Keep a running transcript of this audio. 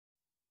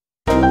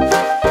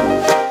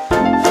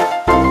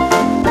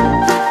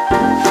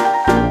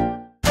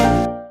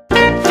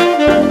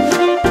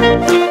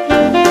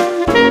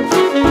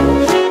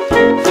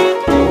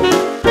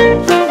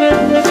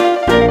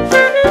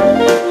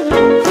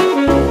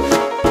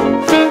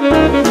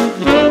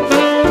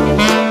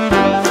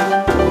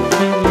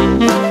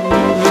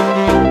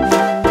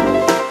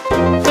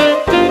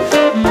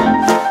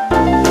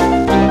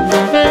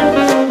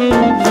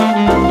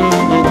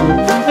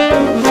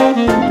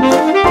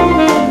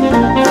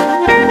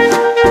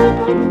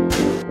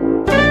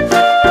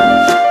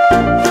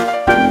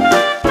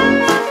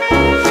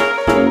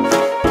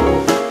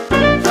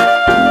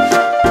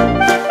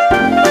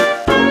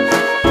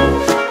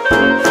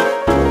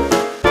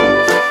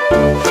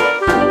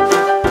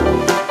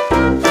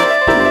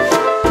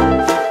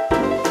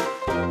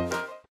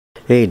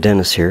Hey,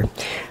 Dennis here.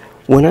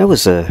 When I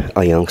was a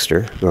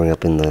youngster, growing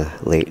up in the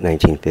late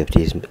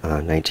 1950s,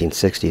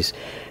 1960s,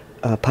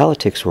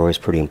 politics were always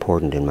pretty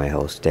important in my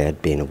house.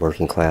 Dad, being a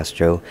working class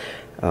Joe,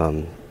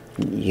 um,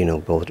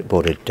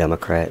 voted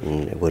Democrat,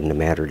 and it wouldn't have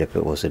mattered if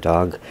it was a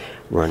dog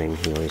running.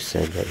 He always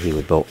said that he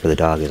would vote for the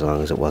dog as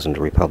long as it wasn't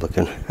a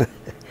Republican.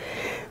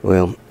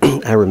 Well,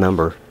 I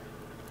remember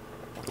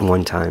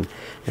one time,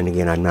 and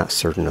again, I'm not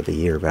certain of the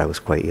year, but I was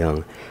quite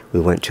young. We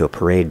went to a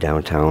parade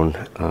downtown,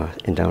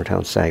 in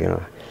downtown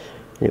Saginaw.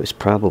 It was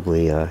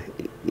probably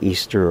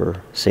Easter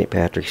or St.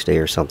 Patrick's Day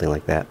or something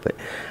like that, but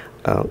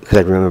because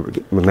I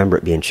remember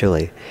it being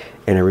chilly,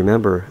 and I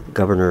remember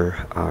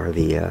governor or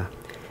the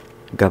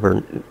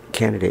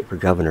candidate for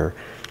governor,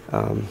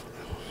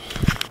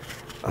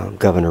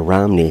 Governor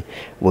Romney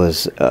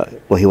was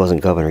well, he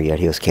wasn't governor yet.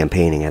 He was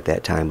campaigning at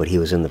that time, but he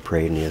was in the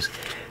parade and he was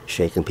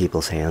shaking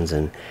people's hands,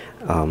 and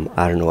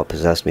I don't know what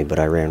possessed me, but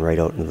I ran right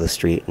out into the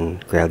street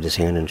and grabbed his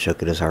hand and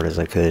shook it as hard as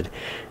I could.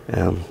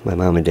 My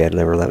mom and dad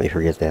never let me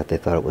forget that. They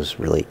thought it was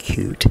really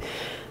cute.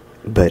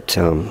 But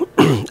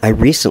I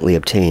recently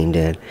obtained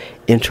an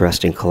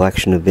interesting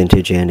collection of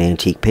vintage and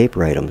antique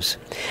paper items.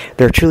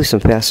 There are truly some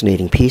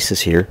fascinating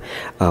pieces here.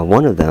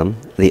 One of them,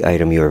 the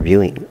item you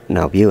are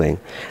now viewing,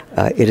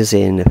 it is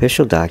an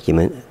official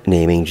document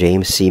naming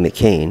James C.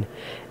 McCain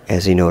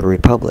as a notary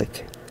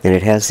public, and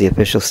it has the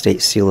official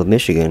state seal of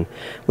Michigan,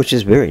 which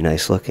is very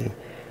nice looking.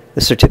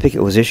 The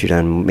certificate was issued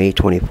on May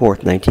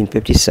 24th,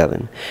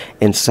 1957,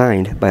 and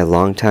signed by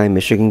longtime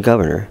Michigan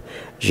Governor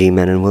G.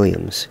 Mennen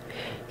Williams.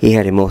 He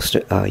had a most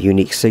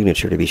unique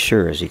signature, to be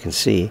sure, as you can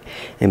see,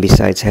 and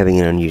besides having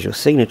an unusual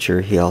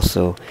signature, he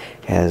also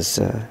has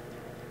a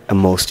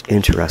most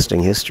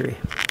interesting history.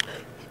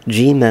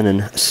 G.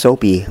 Mennen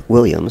Soapy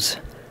Williams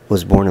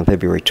was born on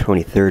February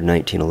 23rd,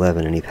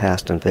 1911, and he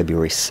passed on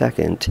February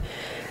 2nd,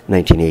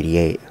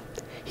 1988.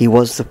 He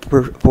was the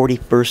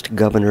 41st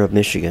governor of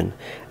Michigan,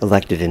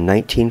 elected in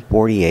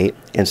 1948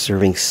 and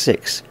serving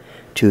 6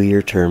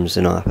 two-year terms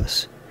in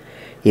office.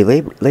 He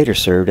later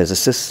served as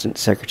Assistant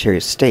Secretary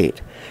of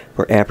State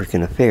for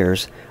African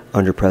Affairs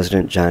under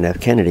President John F.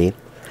 Kennedy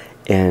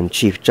and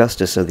Chief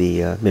Justice of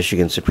the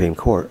Michigan Supreme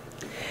Court.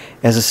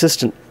 As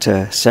Assistant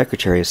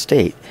Secretary of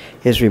State,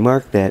 his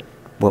remark, and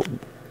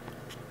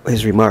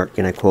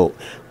I quote,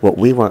 "What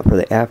we want for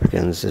the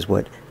Africans is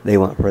what they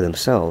want for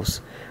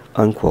themselves,"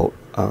 unquote,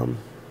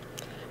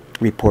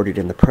 reported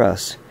in the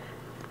press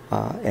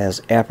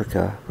as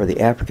Africa for the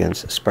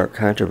Africans sparked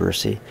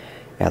controversy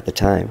at the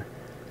time.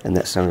 And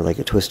that sounded like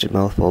a twisted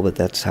mouthful, but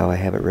that's how I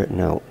have it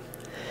written out.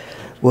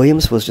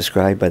 Williams was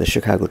described by the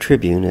Chicago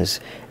Tribune as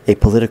a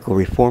political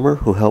reformer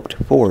who helped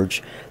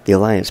forge the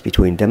alliance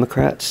between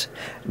Democrats,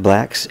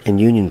 blacks, and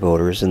Union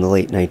voters in the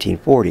late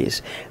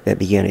 1940s that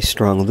began a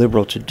strong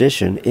liberal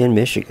tradition in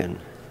Michigan.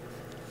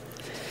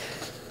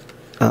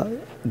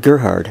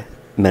 Gerhard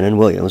Mennen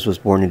Williams was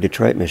born in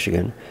Detroit,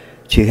 Michigan,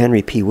 to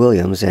Henry P.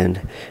 Williams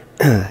and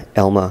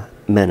Elma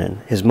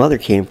Mennen. His mother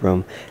came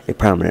from a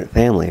prominent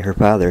family. Her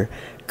father,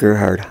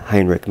 Gerhard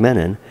Heinrich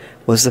Mennen,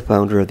 was the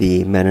founder of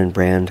the Mennen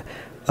brand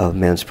of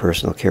men's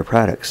personal care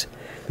products.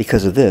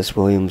 Because of this,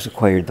 Williams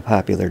acquired the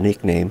popular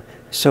nickname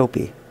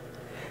Soapy.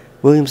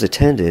 Williams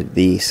attended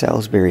the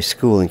Salisbury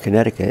School in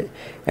Connecticut,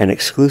 an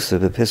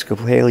exclusive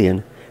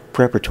Episcopalian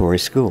preparatory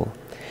school.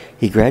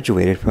 He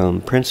graduated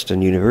from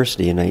Princeton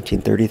University in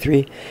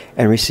 1933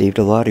 and received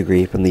a law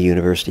degree from the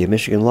University of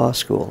Michigan Law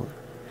School.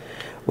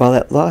 While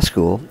at law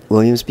school,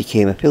 Williams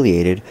became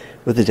affiliated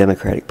with the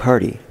Democratic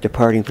Party,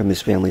 departing from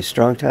his family's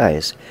strong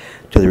ties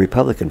to the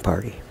Republican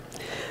Party.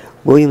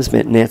 Williams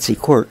met Nancy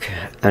Quirk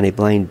on a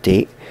blind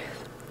date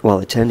while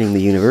attending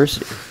the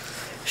university.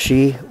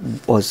 She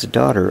was the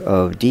daughter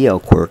of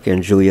D.L. Quirk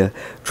and Julia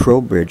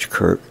Trowbridge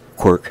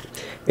Quirk,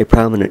 a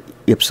prominent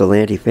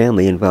Ypsilanti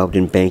family involved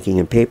in banking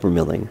and paper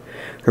milling.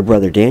 Her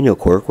brother Daniel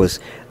Quirk was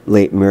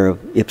late mayor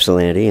of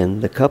Ypsilanti,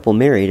 and the couple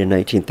married in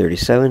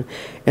 1937,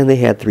 and they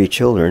had 3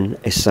 children,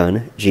 a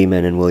son, G.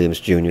 Mennen Williams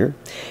Jr.,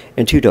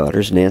 and 2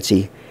 daughters,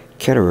 Nancy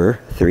Ketterer,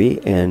 3,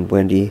 and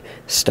Wendy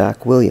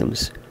Stock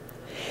Williams.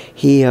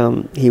 He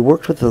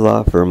worked with the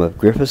law firm of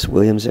Griffiths,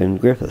 Williams, and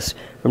Griffiths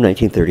from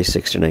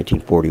 1936 to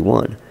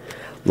 1941.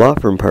 Law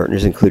firm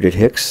partners included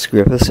Hicks,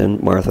 Griffiths,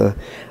 and Martha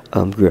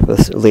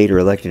Griffiths, later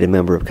elected a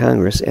member of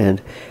Congress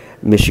and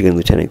Michigan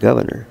Lieutenant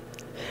Governor.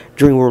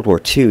 During World War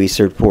II, he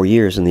served 4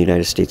 years in the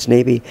United States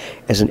Navy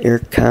as an air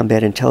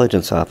combat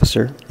intelligence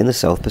officer in the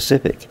South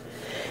Pacific.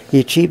 He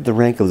achieved the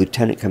rank of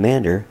lieutenant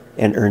commander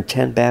and earned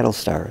 10 battle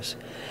stars.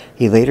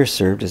 He later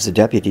served as the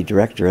deputy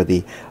director of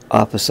the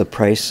Office of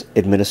Price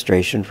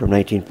Administration from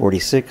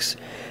 1946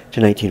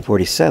 to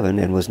 1947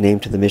 and was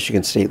named to the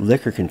Michigan State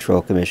Liquor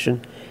Control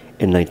Commission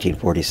in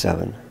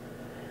 1947.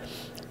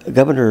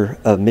 Governor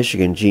of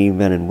Michigan G.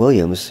 Mennen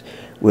Williams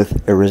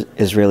with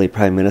Israeli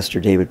Prime Minister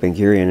David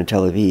Ben-Gurion in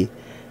Tel Aviv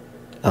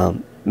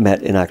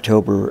met in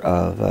October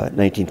of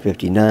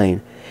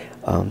 1959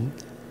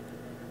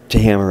 to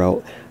hammer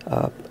out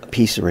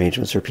peace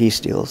arrangements or peace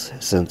deals,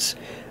 since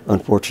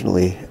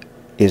unfortunately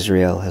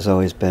Israel has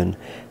always been,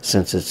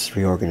 since its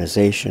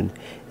reorganization,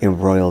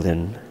 embroiled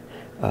in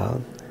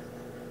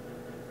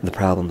the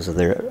problems of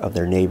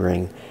their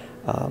neighboring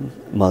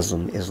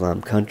Muslim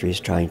Islam countries,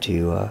 trying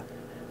to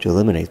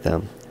eliminate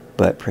them.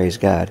 But praise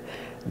God,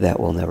 that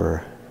will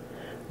never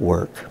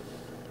work.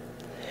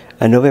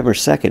 On November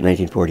 2nd,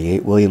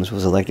 1948, Williams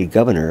was elected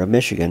governor of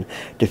Michigan,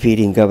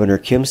 defeating Governor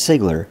Kim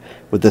Sigler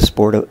with the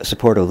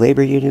support of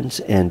labor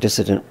unions and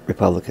dissident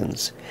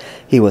Republicans.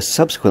 He was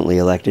subsequently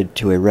elected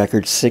to a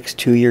record 6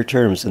 two-year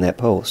terms in that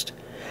post.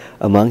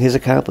 Among his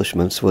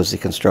accomplishments was the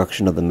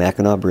construction of the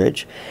Mackinac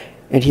Bridge,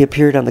 and he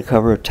appeared on the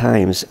cover of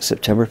Time's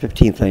September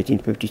 15,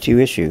 1952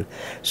 issue,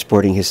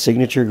 sporting his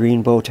signature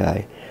green bow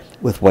tie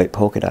with white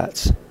polka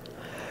dots.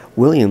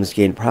 Williams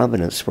gained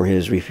prominence for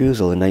his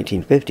refusal in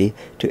 1950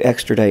 to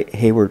extradite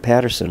Hayward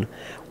Patterson,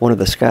 one of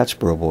the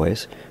Scottsboro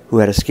Boys, who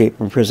had escaped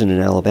from prison in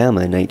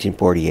Alabama in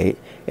 1948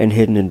 and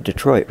hidden in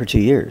Detroit for 2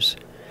 years.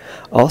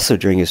 Also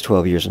during his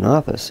 12 years in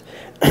office,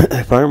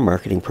 a farm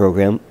marketing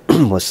program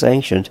was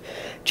sanctioned,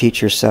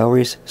 teachers'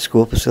 salaries,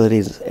 school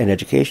facilities, and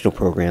educational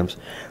programs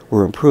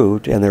were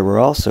improved, and there were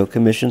also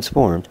commissions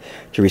formed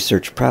to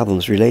research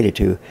problems related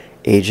to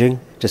aging,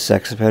 to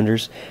sex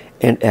offenders,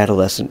 and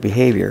adolescent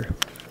behavior.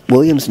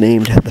 Williams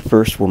named the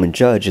first woman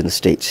judge in the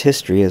state's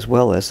history, as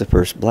well as the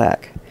first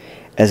black.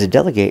 As a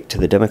delegate to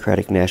the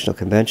Democratic National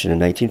Convention in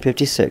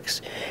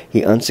 1956,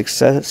 he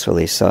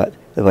unsuccessfully sought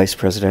the vice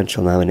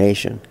presidential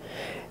nomination.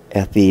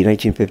 At the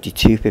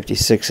 1952,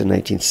 56, and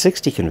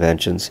 1960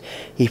 conventions,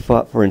 he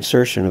fought for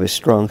insertion of a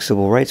strong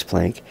civil rights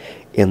plank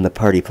in the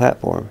party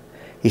platform.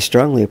 He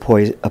strongly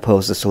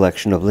opposed the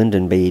selection of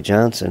Lyndon B.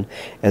 Johnson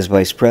as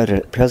vice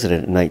president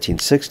in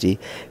 1960,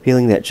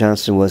 feeling that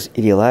Johnson was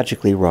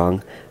ideologically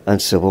wrong on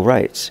civil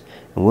rights.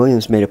 And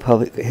Williams made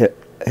public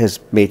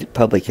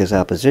his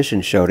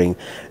opposition, shouting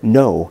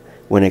 "No"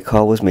 when a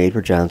call was made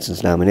for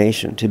Johnson's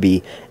nomination to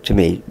be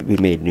made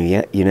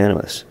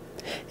unanimous.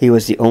 He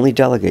was the only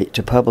delegate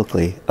to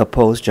publicly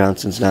oppose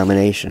Johnson's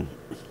nomination.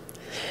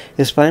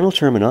 His final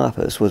term in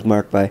office was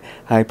marked by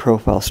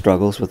high-profile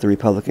struggles with the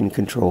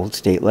Republican-controlled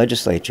state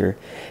legislature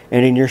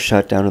and a near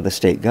shutdown of the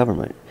state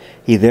government.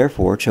 He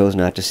therefore chose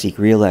not to seek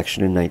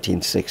re-election in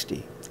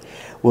 1960.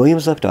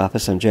 Williams left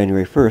office on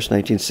January 1,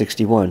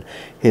 1961,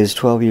 his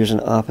 12 years in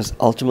office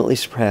ultimately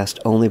surpassed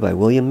only by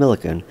William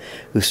Milliken,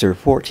 who served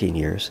 14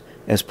 years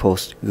as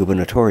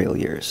post-gubernatorial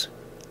years.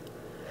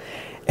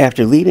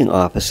 After leaving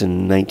office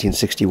in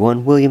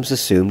 1961, Williams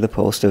assumed the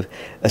post of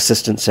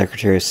Assistant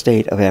Secretary of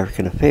State of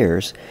African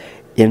Affairs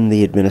in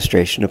the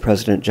administration of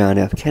President John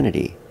F.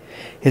 Kennedy.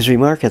 His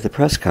remark at the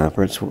press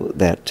conference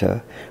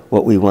that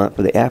what we want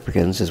for the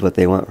Africans is what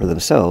they want for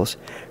themselves,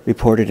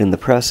 reported in the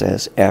press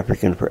as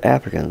African for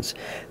Africans,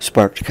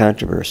 sparked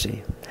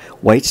controversy.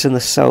 Whites in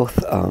the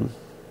South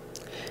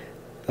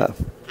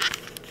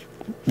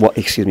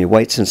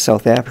whites in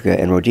South Africa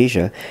and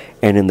Rhodesia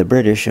and in the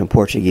British and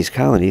Portuguese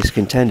colonies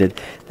contended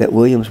that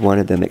Williams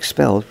wanted them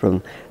expelled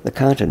from the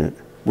continent.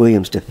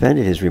 Williams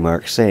defended his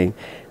remarks, saying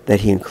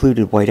that he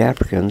included white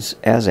Africans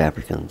as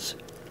Africans.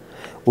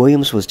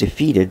 Williams was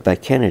defeated by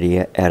Kennedy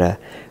at a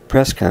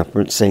press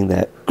conference, saying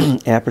that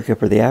Africa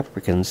for the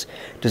Africans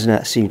does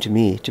not seem to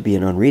me to be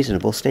an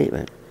unreasonable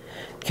statement.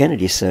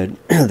 Kennedy said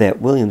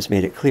that Williams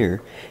made it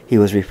clear he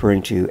was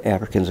referring to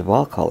Africans of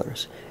all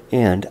colors,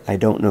 and I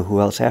don't know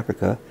who else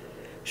Africa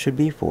should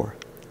be for.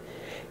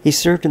 He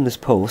served in this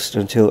post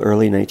until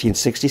early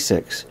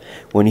 1966,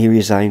 when he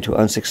resigned to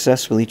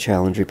unsuccessfully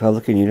challenge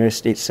Republican United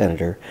States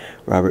Senator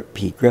Robert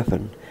P.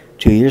 Griffin.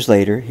 2 years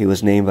later, he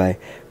was named by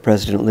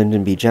President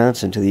Lyndon B.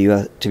 Johnson to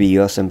be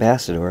U.S.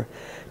 Ambassador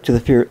to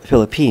the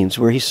Philippines,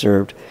 where he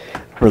served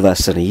for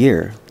less than a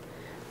year.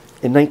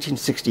 In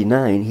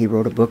 1969, he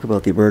wrote a book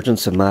about the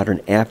emergence of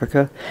modern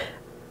Africa.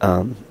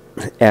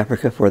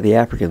 Africa for the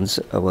Africans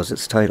was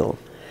its title.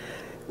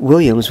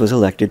 Williams was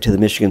elected to the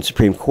Michigan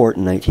Supreme Court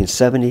in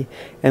 1970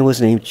 and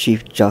was named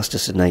Chief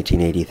Justice in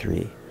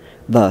 1983.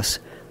 Thus,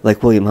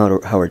 like William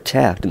Howard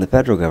Taft in the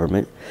federal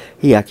government,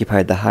 he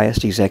occupied the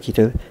highest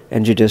executive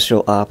and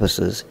judicial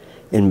offices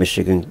in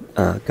Michigan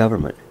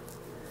government.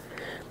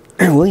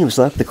 Williams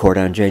left the court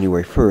on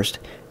January 1,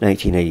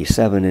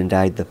 1987, and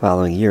died the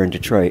following year in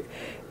Detroit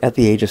at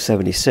the age of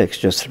 76,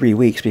 just 3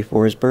 weeks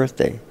before his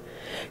birthday.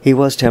 He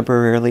was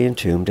temporarily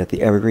entombed at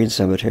the Evergreen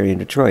Cemetery in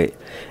Detroit,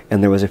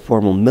 and there was a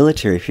formal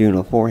military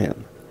funeral for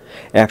him.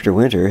 After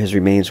winter, his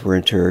remains were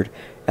interred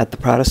at the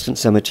Protestant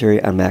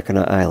Cemetery on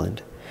Mackinac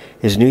Island.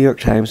 His New York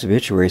Times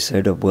obituary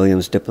said of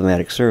Williams'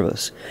 diplomatic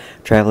service,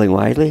 "Traveling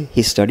widely,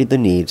 he studied the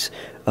needs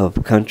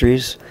of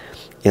countries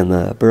in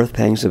the birth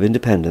pangs of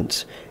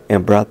independence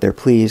and brought their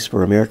pleas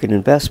for American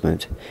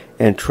investment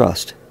and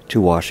trust to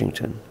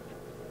Washington."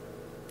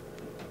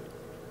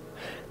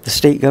 The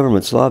state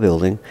government's law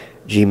building,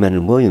 G.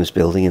 Mennen Williams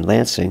Building in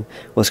Lansing,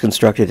 was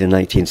constructed in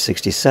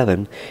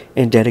 1967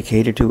 and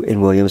dedicated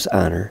in Williams'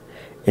 honor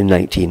in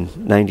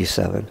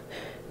 1997.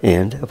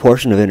 And a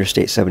portion of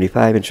Interstate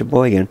 75 in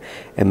Sheboygan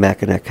and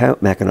Mackinac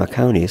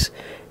counties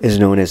is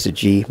known as the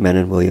G.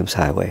 Mennen Williams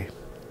Highway.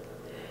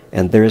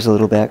 And there is a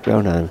little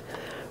background on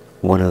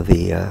one of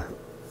the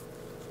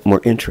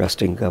more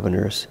interesting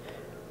governors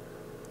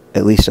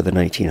at least of the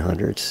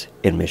 1900s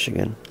in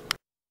Michigan.